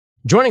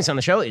Joining us on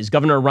the show is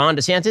Governor Ron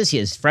DeSantis. He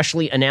has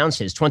freshly announced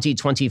his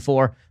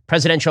 2024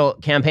 presidential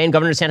campaign.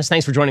 Governor DeSantis,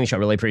 thanks for joining the show.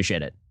 Really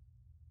appreciate it.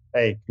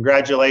 Hey,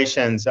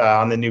 congratulations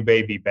on the new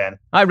baby, Ben.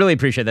 I really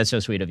appreciate it. That's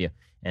so sweet of you.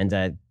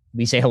 And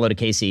we say hello to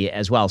Casey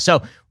as well.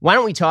 So why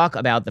don't we talk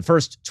about the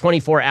first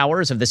 24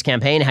 hours of this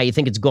campaign, how you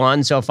think it's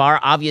gone so far?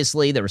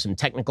 Obviously, there were some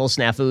technical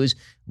snafus,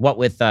 what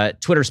with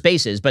Twitter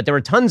Spaces, but there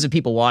were tons of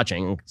people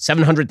watching.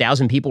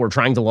 700,000 people were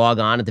trying to log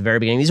on at the very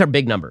beginning. These are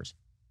big numbers.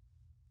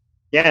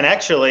 Yeah, and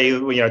actually,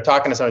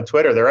 talking to some on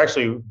Twitter, there are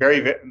actually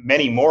very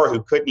many more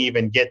who couldn't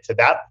even get to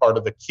that part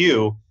of the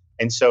queue.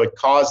 And so it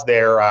caused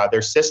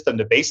their system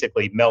to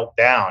basically melt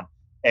down,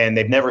 and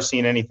they've never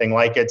seen anything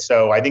like it.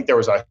 So I think there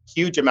was a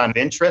huge amount of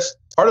interest.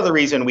 Part of the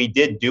reason we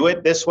did do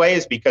it this way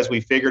is because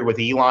we figured with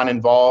Elon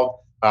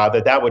involved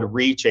that would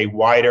reach a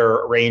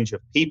wider range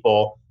of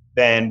people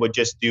than would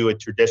just do a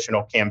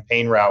traditional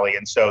campaign rally.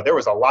 And so there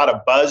was a lot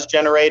of buzz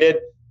generated.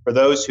 For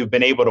those who've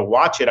been able to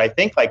watch it, I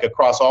think like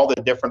across all the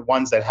different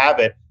ones that have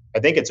it, I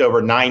think it's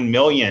over 9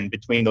 million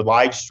between the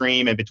live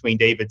stream and between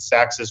David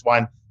Sachs's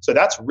one. So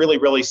that's really,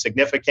 really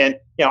significant.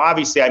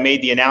 Obviously I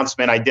made the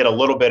announcement. I did a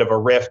little bit of a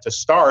riff to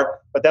start,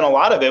 but then a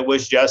lot of it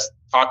was just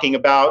talking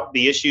about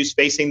the issues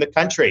facing the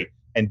country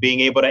and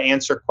being able to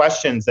answer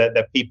questions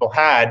that people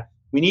had.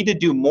 We need to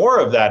do more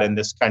of that in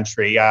this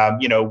country.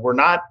 We're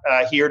not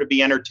here to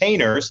be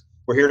entertainers.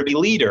 We're here to be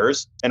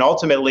leaders. And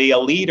ultimately, a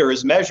leader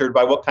is measured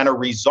by what kind of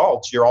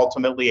results you're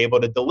ultimately able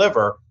to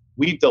deliver.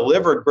 We've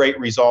delivered great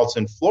results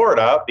in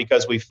Florida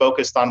because we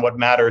focused on what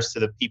matters to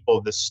the people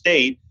of the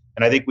state.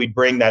 And I think we'd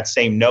bring that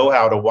same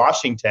know-how to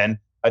Washington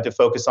to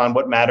focus on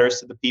what matters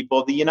to the people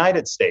of the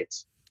United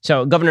States.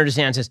 So Governor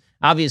DeSantis,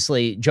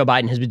 obviously, Joe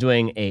Biden has been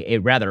doing a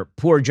rather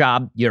poor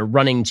job. You're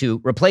running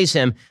to replace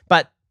him.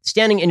 But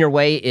standing in your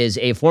way is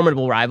a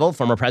formidable rival.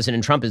 Former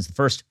President Trump is the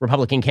first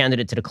Republican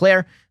candidate to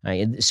declare.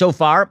 So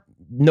far,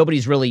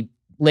 nobody's really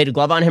laid a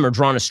glove on him or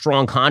drawn a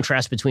strong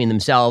contrast between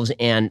themselves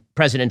and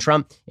President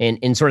Trump.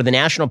 In sort of the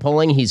national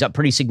polling, he's up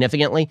pretty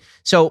significantly.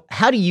 So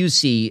how do you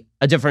see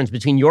a difference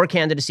between your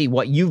candidacy,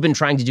 what you've been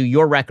trying to do,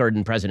 your record,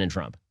 and President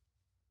Trump?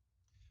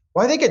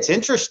 Well, I think it's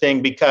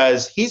interesting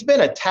because he's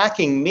been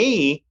attacking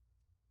me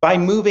by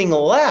moving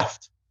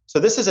left. So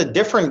this is a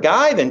different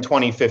guy than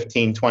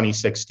 2015,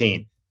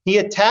 2016. He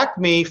attacked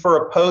me for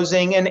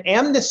opposing an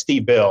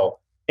amnesty bill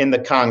in the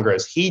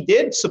Congress. He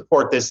did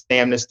support this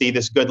amnesty,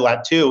 this good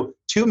lot too.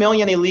 2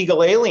 million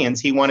illegal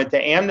aliens he wanted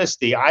to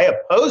amnesty. I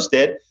opposed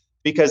it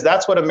because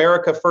that's what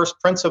America First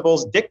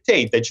principles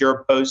dictate, that you're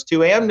opposed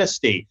to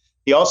amnesty.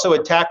 He also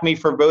attacked me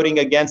for voting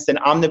against an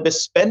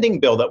omnibus spending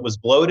bill that was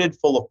bloated,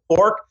 full of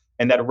pork,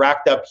 and that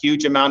racked up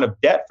huge amount of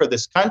debt for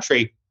this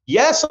country.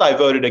 Yes, I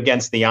voted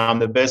against the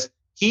omnibus.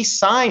 He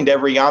signed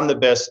every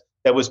omnibus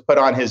that was put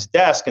on his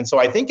desk. And so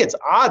I think it's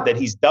odd that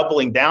he's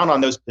doubling down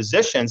on those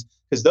positions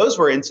because those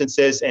were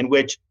instances in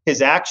which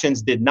his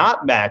actions did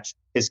not match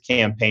his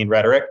campaign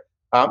rhetoric.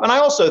 And I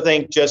also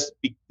think just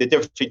the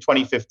difference between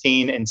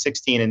 2015 and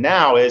 16 and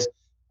now is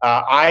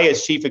I,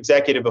 as chief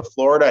executive of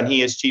Florida, and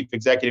he as chief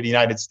executive of the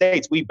United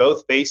States, we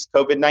both faced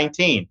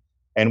COVID-19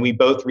 and we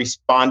both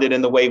responded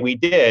in the way we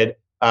did.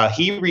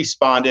 He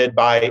responded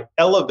by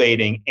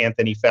elevating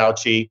Anthony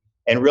Fauci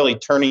and really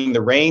turning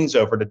the reins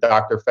over to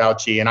Dr.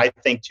 Fauci, and I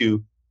think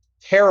to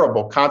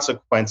terrible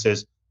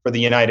consequences for the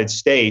United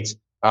States.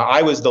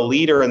 I was the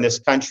leader in this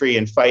country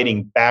in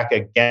fighting back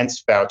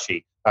against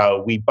Fauci.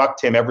 We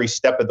bucked him every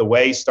step of the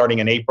way, starting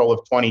in April of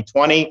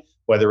 2020,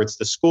 whether it's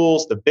the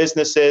schools, the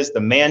businesses, the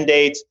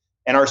mandates,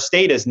 and our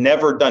state has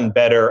never done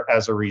better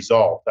as a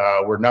result.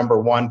 We're number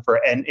one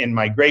in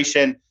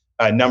migration,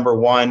 number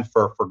one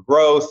for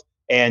growth,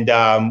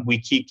 and we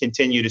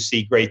continue to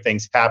see great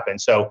things happen.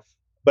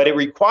 But it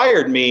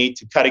required me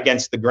to cut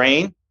against the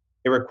grain.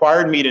 It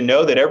required me to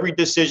know that every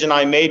decision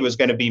I made was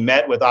going to be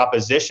met with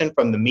opposition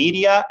from the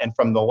media and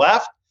from the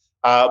left.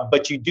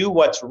 But you do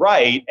what's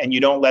right and you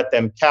don't let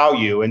them cow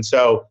you. And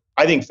so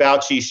I think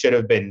Fauci should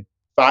have been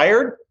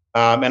fired.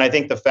 And I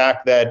think the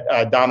fact that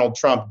Donald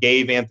Trump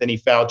gave Anthony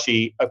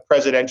Fauci a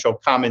presidential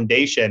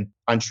commendation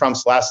on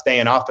Trump's last day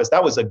in office,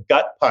 that was a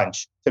gut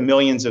punch to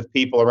millions of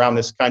people around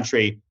this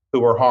country who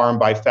were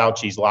harmed by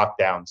Fauci's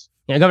lockdowns.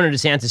 Governor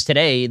DeSantis,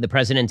 today, the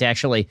president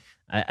actually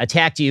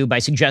attacked you by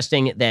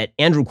suggesting that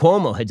Andrew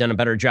Cuomo had done a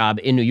better job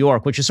in New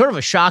York, which is sort of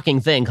a shocking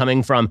thing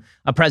coming from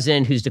a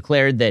president who's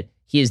declared that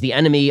he is the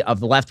enemy of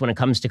the left when it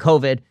comes to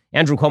COVID.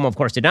 Andrew Cuomo, of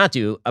course, did not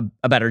do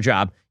a better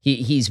job.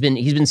 He's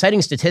been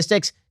citing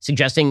statistics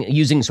suggesting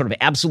using sort of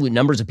absolute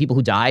numbers of people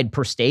who died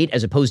per state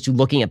as opposed to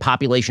looking at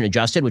population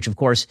adjusted, which, of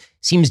course,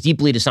 seems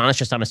deeply dishonest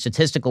just on a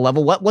statistical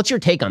level. What's your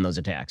take on those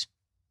attacks?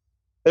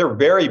 They're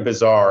very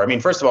bizarre. I mean,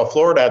 first of all,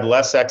 Florida had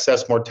less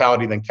excess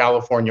mortality than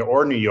California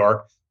or New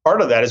York.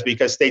 Part of that is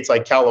because states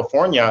like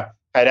California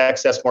had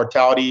excess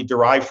mortality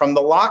derived from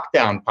the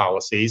lockdown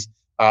policies,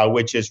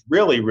 which is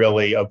really,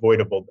 really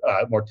avoidable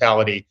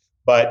mortality.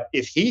 But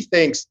if he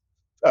thinks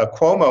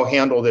Cuomo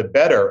handled it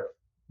better,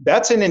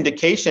 that's an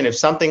indication if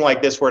something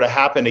like this were to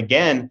happen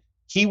again,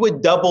 he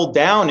would double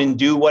down and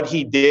do what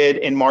he did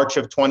in March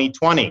of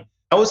 2020.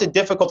 That was a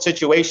difficult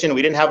situation.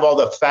 We didn't have all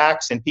the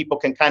facts, and people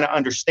can kind of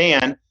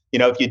understand,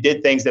 if you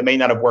did things that may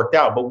not have worked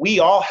out. But we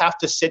all have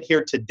to sit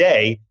here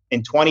today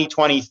in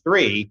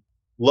 2023,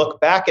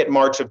 look back at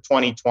March of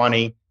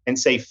 2020 and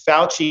say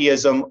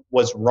Fauciism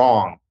was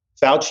wrong.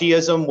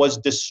 Fauciism was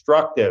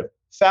destructive.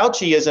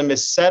 Fauciism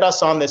has set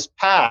us on this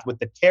path with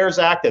the CARES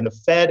Act and the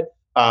Fed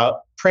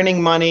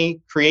printing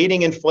money,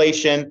 creating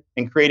inflation,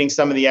 and creating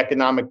some of the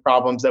economic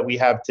problems that we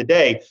have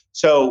today.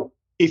 So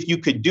if you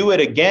could do it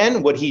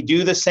again, would he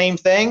do the same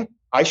thing?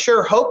 I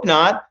sure hope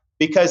not,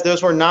 because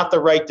those were not the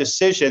right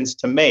decisions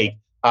to make.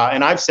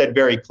 And I've said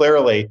very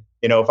clearly,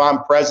 if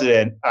I'm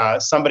president,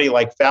 somebody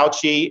like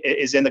Fauci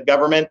is in the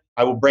government,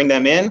 I will bring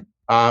them in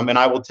and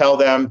I will tell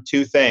them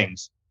two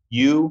things.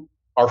 You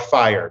are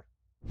fired.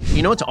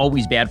 You know it's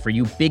always bad for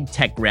you? Big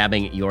tech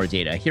grabbing your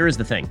data. Here is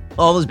the thing.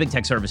 All those big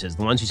tech services,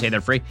 the ones who say they're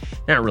free,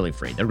 they're not really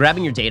free. They're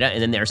grabbing your data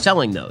and then they're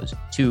selling those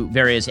to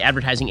various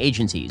advertising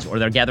agencies, or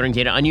they're gathering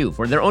data on you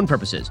for their own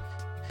purposes.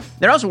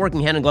 They're also working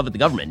hand in glove with the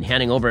government and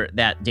handing over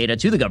that data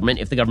to the government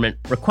if the government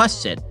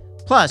requests it.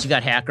 Plus, you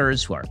got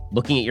hackers who are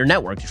looking at your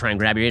network to try and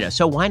grab your data.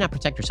 So why not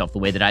protect yourself the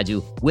way that I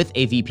do with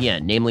a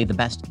VPN, namely the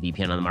best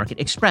VPN on the market,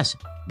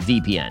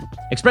 ExpressVPN.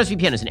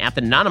 ExpressVPN is an app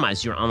that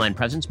anonymizes your online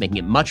presence, making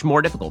it much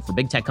more difficult for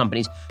big tech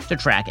companies to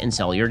track and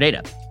sell your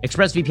data.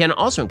 ExpressVPN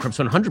also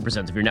encrypts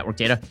 100% of your network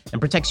data and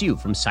protects you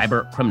from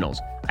cyber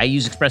criminals. I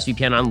use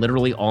ExpressVPN on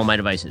literally all my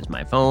devices,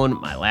 my phone,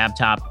 my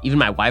laptop, even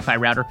my Wi-Fi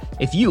router.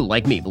 If you,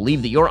 like me,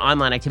 believe that your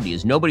online activity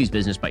is nobody's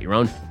business but your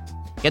own,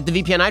 get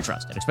the VPN I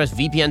trust at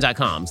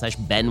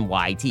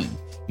expressvpn.com/BenYT.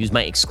 Use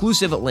my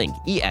exclusive link,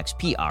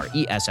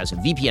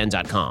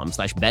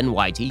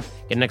 expressvpn.com/BenYT.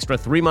 Get an extra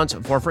 3 months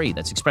for free.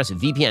 That's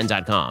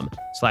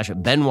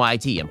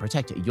expressvpn.com/BenYT and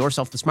protect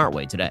yourself the smart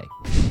way today.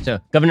 So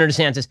Governor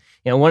DeSantis,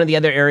 one of the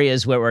other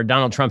areas where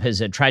Donald Trump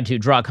has tried to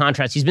draw a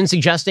contrast, he's been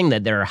suggesting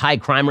that there are high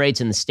crime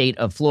rates in the state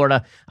of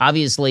Florida.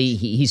 Obviously,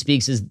 he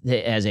speaks as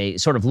a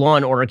sort of law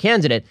and order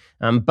candidate.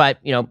 But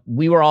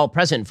we were all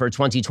present for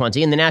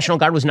 2020 and the National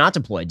Guard was not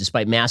deployed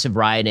despite massive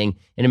rioting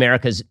in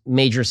America's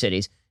major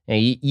cities.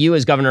 You,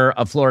 as governor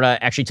of Florida,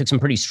 actually took some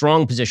pretty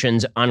strong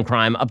positions on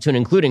crime, up to and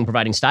including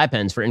providing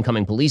stipends for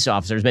incoming police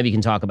officers. Maybe you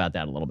can talk about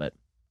that a little bit.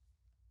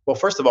 Well,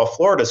 first of all,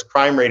 Florida's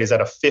crime rate is at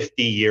a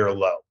 50-year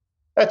low.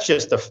 That's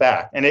just a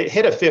fact. And it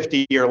hit a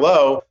 50-year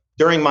low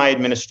during my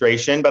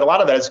administration. But a lot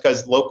of that is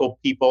because local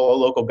people,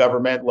 local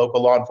government,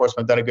 local law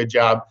enforcement have done a good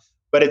job.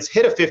 But it's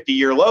hit a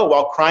 50-year low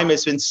while crime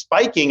has been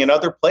spiking in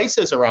other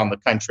places around the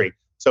country.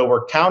 So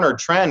we're counter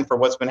trend for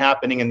what's been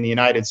happening in the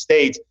United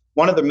States.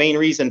 One of the main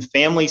reasons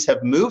families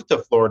have moved to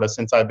Florida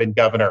since I've been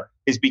governor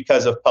is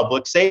because of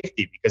public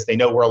safety, because they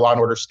know we're a law and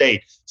order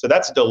state. So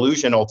that's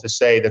delusional to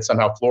say that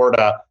somehow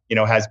Florida,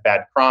 has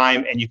bad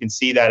crime. And you can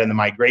see that in the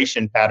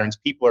migration patterns.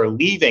 People are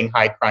leaving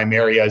high crime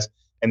areas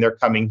and they're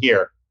coming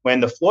here. When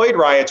the Floyd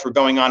riots were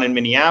going on in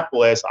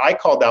Minneapolis, I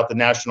called out the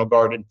National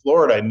Guard in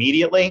Florida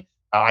immediately.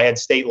 I had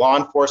state law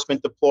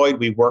enforcement deployed.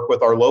 We work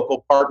with our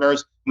local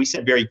partners. We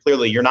said very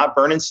clearly, you're not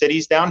burning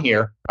cities down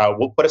here.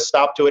 We'll put a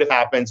stop to it if it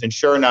happens. And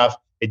sure enough,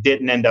 it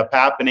didn't end up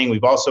happening.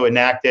 We've also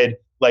enacted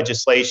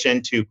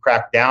legislation to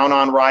crack down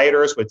on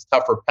rioters with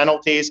tougher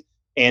penalties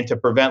and to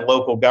prevent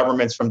local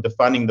governments from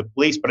defunding the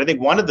police. But I think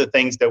one of the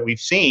things that we've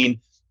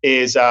seen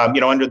is,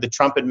 under the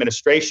Trump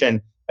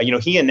administration,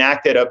 he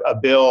enacted a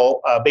bill,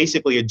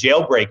 basically a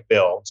jailbreak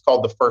bill. It's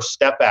called the First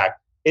Step Act.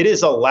 It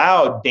has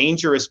allowed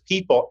dangerous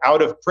people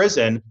out of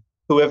prison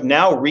who have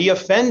now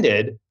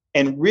reoffended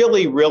and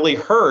really, really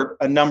hurt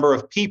a number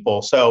of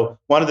people. So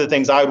one of the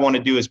things I would want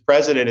to do as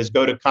president is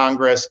go to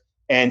Congress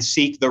and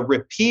seek the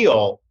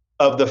repeal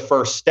of the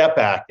First Step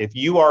Act. If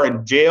you are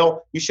in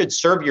jail, you should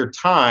serve your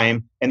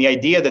time. And the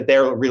idea that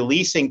they're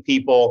releasing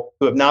people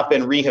who have not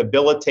been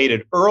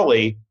rehabilitated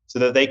early so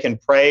that they can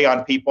prey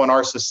on people in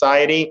our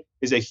society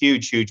is a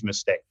huge, huge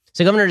mistake.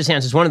 So Governor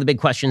DeSantis, one of the big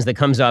questions that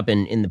comes up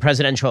in the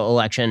presidential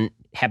election,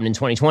 happened in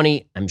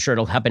 2020, I'm sure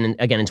it'll happen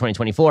again in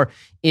 2024,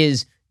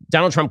 is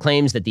Donald Trump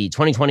claims that the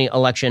 2020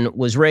 election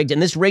was rigged.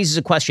 And this raises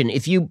a question.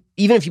 Even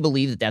if you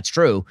believe that that's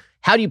true,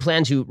 how do you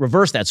plan to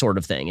reverse that sort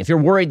of thing? If you're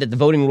worried that the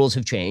voting rules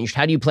have changed,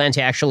 how do you plan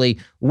to actually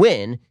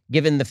win,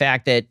 given the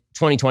fact that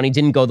 2020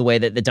 didn't go the way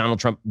that Donald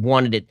Trump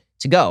wanted it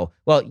to go?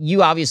 Well,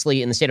 you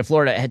obviously in the state of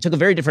Florida took a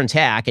very different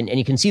tack, and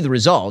you can see the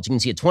results. You can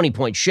see a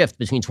 20-point shift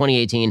between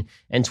 2018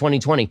 and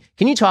 2020.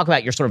 Can you talk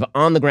about your sort of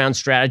on-the-ground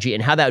strategy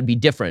and how that would be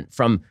different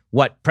from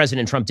what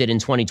President Trump did in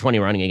 2020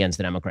 running against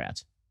the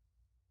Democrats?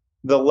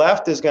 The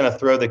left is going to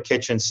throw the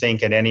kitchen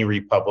sink at any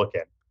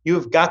Republican.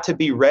 You've got to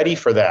be ready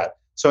for that.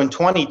 So in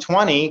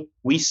 2020,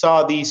 we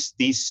saw these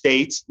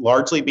states,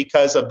 largely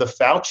because of the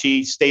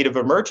Fauci state of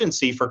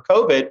emergency for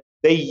COVID,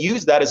 they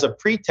used that as a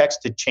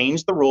pretext to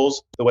change the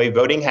rules, the way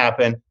voting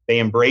happened. They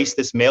embraced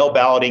this mail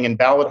balloting and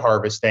ballot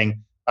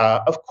harvesting.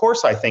 Of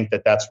course, I think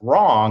that that's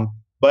wrong.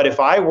 But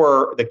if I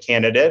were the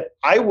candidate,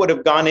 I would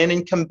have gone in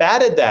and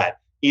combated that,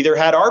 either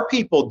had our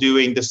people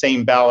doing the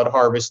same ballot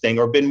harvesting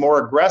or been more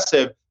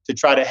aggressive to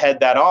try to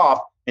head that off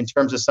in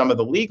terms of some of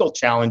the legal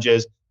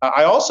challenges.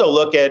 I also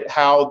look at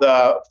how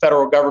the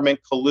federal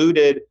government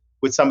colluded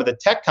with some of the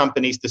tech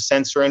companies to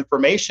censor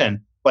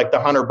information like the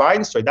Hunter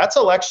Biden story. That's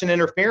election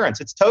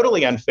interference. It's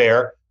totally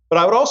unfair. But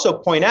I would also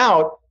point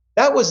out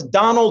that was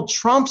Donald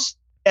Trump's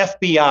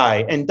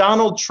FBI and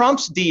Donald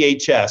Trump's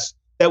DHS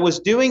that was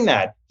doing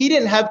that. He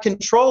didn't have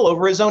control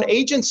over his own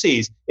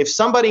agencies. If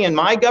somebody in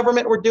my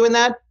government were doing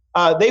that,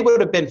 they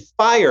would have been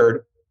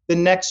fired the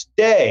next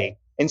day.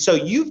 And so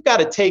you've got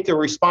to take the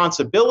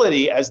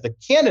responsibility as the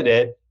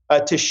candidate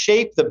to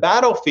shape the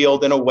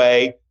battlefield in a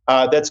way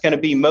that's going to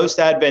be most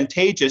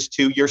advantageous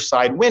to your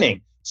side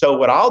winning. So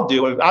what I'll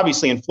do,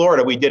 obviously in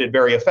Florida, we did it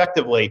very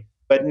effectively,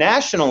 but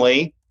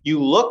nationally,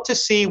 you look to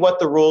see what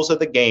the rules of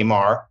the game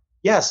are.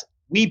 Yes,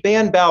 we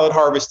banned ballot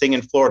harvesting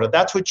in Florida.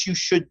 That's what you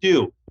should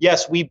do.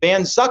 Yes, we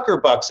banned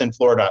Zuckerbucks in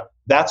Florida.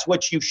 That's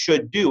what you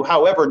should do.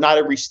 However, not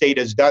every state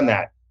has done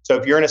that. So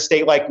if you're in a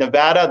state like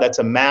Nevada, that's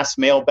a mass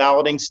mail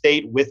balloting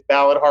state with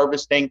ballot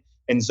harvesting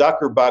and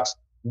Zuckerbucks,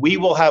 we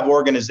will have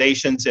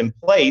organizations in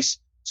place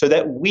so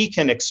that we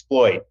can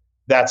exploit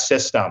that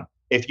system.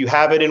 If you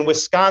have it in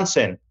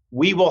Wisconsin,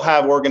 we will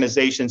have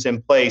organizations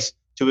in place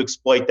to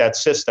exploit that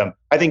system.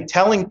 I think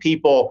telling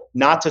people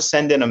not to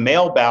send in a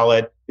mail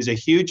ballot is a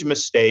huge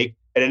mistake,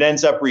 and it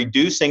ends up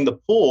reducing the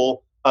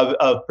pool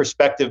of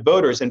prospective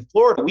voters. In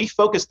Florida, we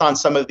focused on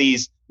some of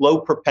these low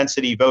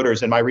propensity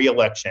voters in my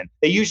reelection.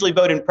 They usually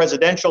vote in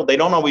presidential. They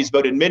don't always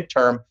vote in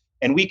midterm.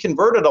 And we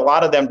converted a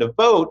lot of them to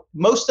vote.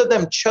 Most of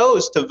them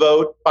chose to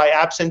vote by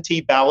absentee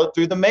ballot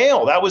through the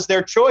mail. That was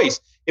their choice.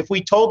 If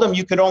we told them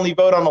you could only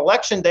vote on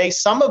election day,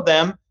 some of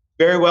them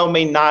very well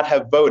may not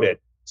have voted.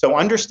 So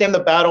understand the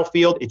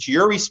battlefield. It's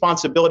your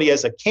responsibility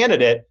as a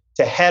candidate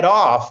to head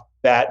off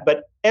that.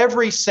 But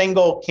every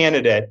single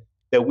candidate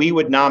that we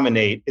would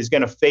nominate is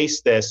going to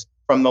face this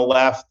from the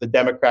left, the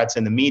Democrats,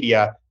 and the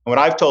media. And what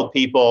I've told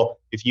people,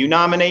 if you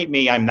nominate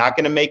me, I'm not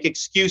going to make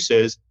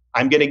excuses.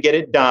 I'm going to get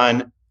it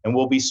done, and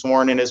we'll be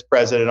sworn in as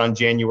president on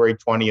January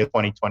 20th,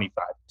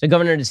 2025. So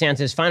Governor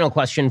DeSantis, final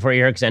question for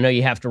you here, because I know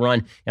you have to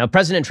run. Now,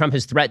 President Trump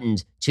has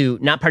threatened to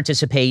not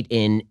participate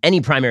in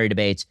any primary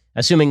debates,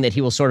 assuming that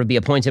he will sort of be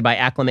appointed by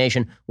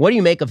acclamation. What do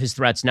you make of his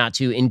threats not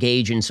to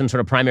engage in some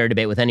sort of primary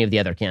debate with any of the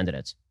other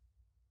candidates?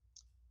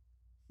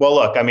 Well,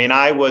 look, I mean,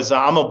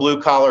 I'm a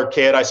blue collar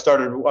kid. I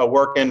started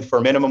working for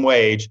minimum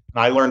wage.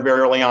 And I learned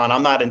very early on,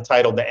 I'm not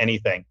entitled to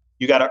anything.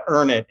 You got to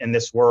earn it in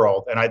this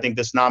world. And I think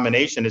this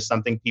nomination is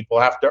something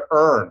people have to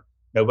earn.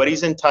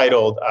 Nobody's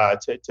entitled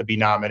to be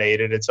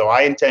nominated. And so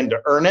I intend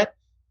to earn it.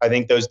 I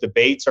think those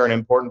debates are an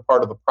important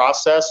part of the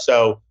process.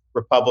 So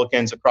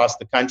Republicans across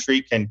the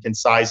country can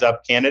size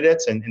up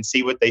candidates and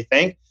see what they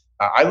think.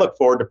 I look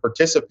forward to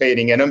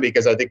participating in them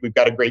because I think we've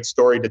got a great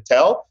story to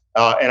tell.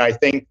 And I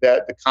think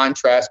that the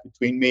contrast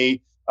between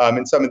me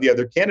and some of the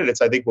other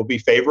candidates, I think will be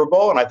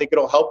favorable. And I think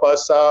it'll help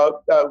us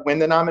win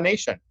the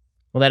nomination.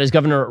 Well, that is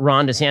Governor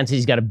Ron DeSantis.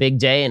 He's got a big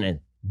day and a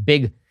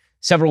big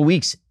several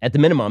weeks at the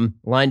minimum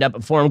lined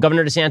up for him.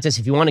 Governor DeSantis,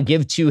 if you want to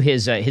give to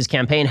his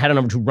campaign, head on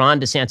over to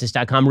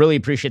rondesantis.com. Really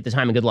appreciate the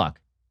time and good luck.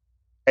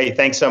 Hey,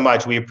 thanks so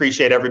much. We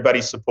appreciate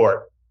everybody's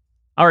support.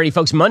 Alrighty,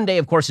 folks. Monday,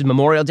 of course, is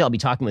Memorial Day. I'll be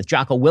talking with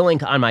Jocko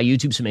Willink on my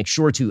YouTube, so make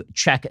sure to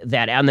check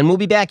that out. And then we'll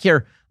be back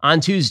here on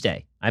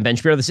Tuesday. I'm Ben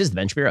Shapiro. This is The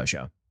Ben Shapiro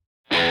Show.